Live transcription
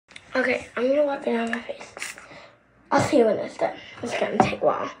Okay, I'm gonna wipe it on my face. I'll see you when it's done. It's gonna take a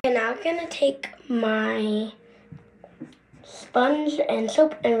while. And now I'm gonna take my sponge and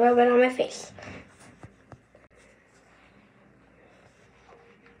soap and rub it on my face.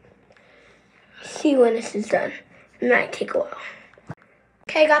 See when this is done. It might take a while.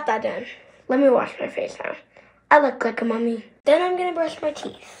 Okay, I got that done. Let me wash my face now. I look like a mummy. Then I'm gonna brush my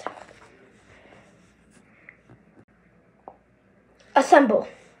teeth. Assemble.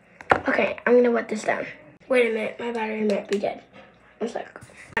 Okay, I'm gonna wet this down. Wait a minute, my battery might be dead. One sec.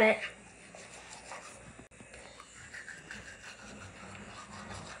 Got it.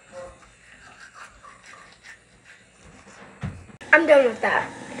 I'm done with that.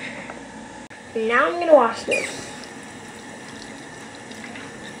 Now I'm gonna wash this.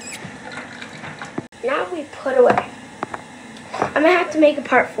 Now we put away. I'm gonna have to make a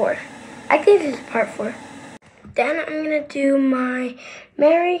part 4. I think this is part 4. Then I'm gonna do my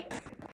Mary